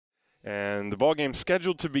And the ball game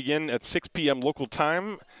scheduled to begin at 6 p.m. local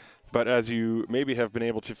time. But as you maybe have been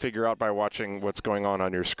able to figure out by watching what's going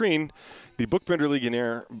on your screen, the Buchbinder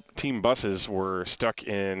Legionäre team buses were stuck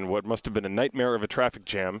in what must have been a nightmare of a traffic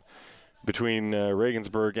jam between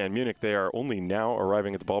Regensburg and Munich. They are only now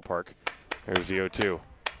arriving at the ballpark. There's the 0-2.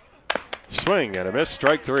 Swing and a miss,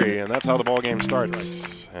 strike three, and that's how the ball game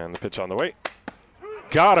starts. And the pitch on the way.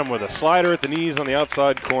 Got him with a slider at the knees on the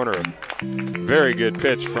outside corner. Very good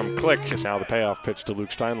pitch from Click. Now the payoff pitch to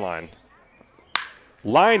Luke Steinlein.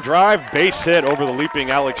 Line drive, base hit over the leaping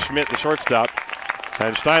Alex Schmidt, the shortstop.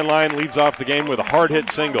 And Steinlein leads off the game with a hard hit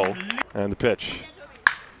single. And the pitch.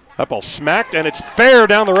 That ball smacked, and it's fair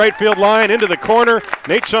down the right field line into the corner.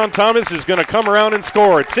 Nate Sean Thomas is going to come around and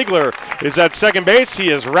score. Ziegler is at second base. He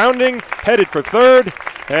is rounding, headed for third.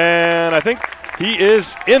 And I think he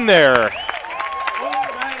is in there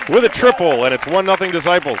with a triple, and it's 1-0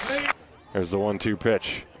 Disciples. There's the 1-2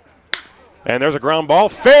 pitch. And there's a ground ball,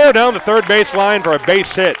 fair down the third base line for a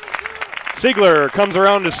base hit. Ziegler comes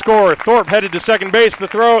around to score. Thorpe headed to second base. The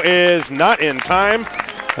throw is not in time.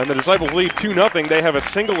 And the Disciples lead 2-0. They have a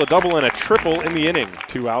single, a double, and a triple in the inning.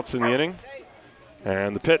 2 outs in the inning.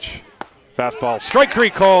 And the pitch. Fastball. Strike three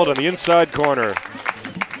called on the inside corner.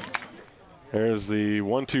 There's the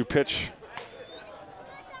 1-2 pitch.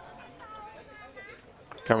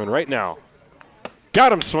 Coming right now.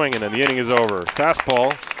 Got him swinging, and the inning is over.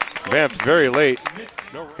 Fastball. Advanced very late.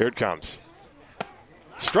 Here it comes.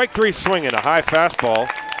 Strike three swinging, a high fastball.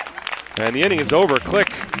 And the inning is over.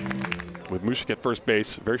 Click with Mushik at first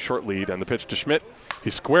base. Very short lead. And the pitch to Schmidt.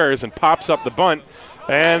 He squares and pops up the bunt.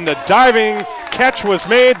 And a diving catch was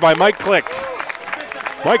made by Mike Click.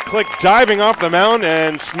 Mike Click diving off the mound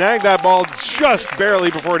and snagged that ball just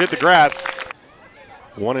barely before it hit the grass.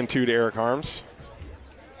 1-2 to Eric Harms.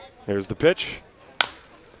 There's the pitch.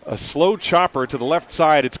 A slow chopper to the left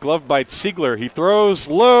side. It's gloved by Ziegler. He throws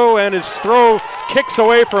low, and his throw kicks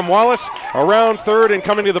away from Wallace. Around third and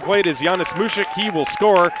coming to the plate is Janis Mushik. He will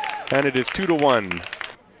score, and it is 2-1.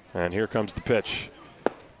 And here comes the pitch.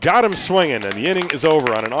 Got him swinging, and the inning is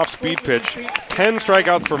over on an off-speed pitch. 10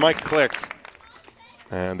 strikeouts for Mike Click.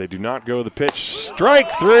 And they do not go the pitch.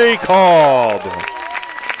 Strike three called.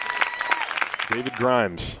 David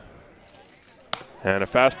Grimes. And a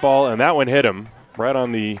fastball, and that one hit him right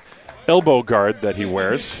on the elbow guard that he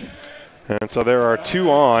wears. And so there are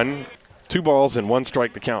 2 on, 2 balls and 1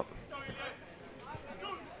 strike to count.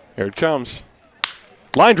 Here it comes.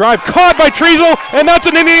 Line drive caught by Treasel, and that's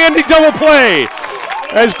an inning-ending double play.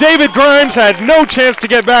 As David Grimes had no chance to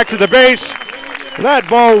get back to the base, that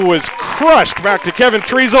ball was crushed back to Kevin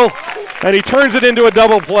Treasel, and he turns it into a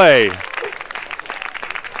double play.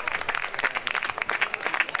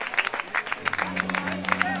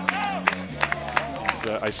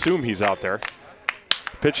 I assume he's out there.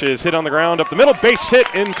 Pitch is hit on the ground up the middle. Base hit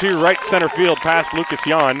into right center field past Lucas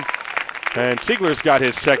Jan. And Ziegler's got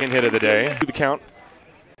his second hit of the day. To the count.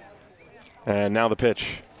 And now the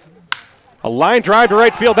pitch. A line drive to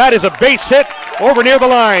right field. That is a base hit over near the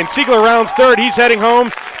line. Ziegler rounds third. He's heading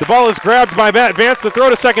home. The ball is grabbed by Matt Vance. The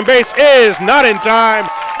throw to second base is not in time.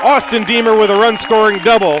 Austin Deemer with a run-scoring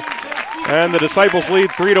double. And the Disciples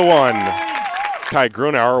lead 3-1. Kai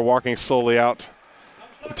Grunauer walking slowly out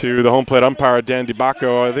to the home plate umpire, Dan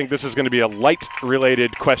DiBacco. I think this is going to be a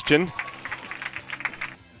light-related question.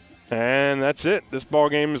 And that's it. This ball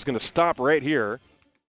game is going to stop right here.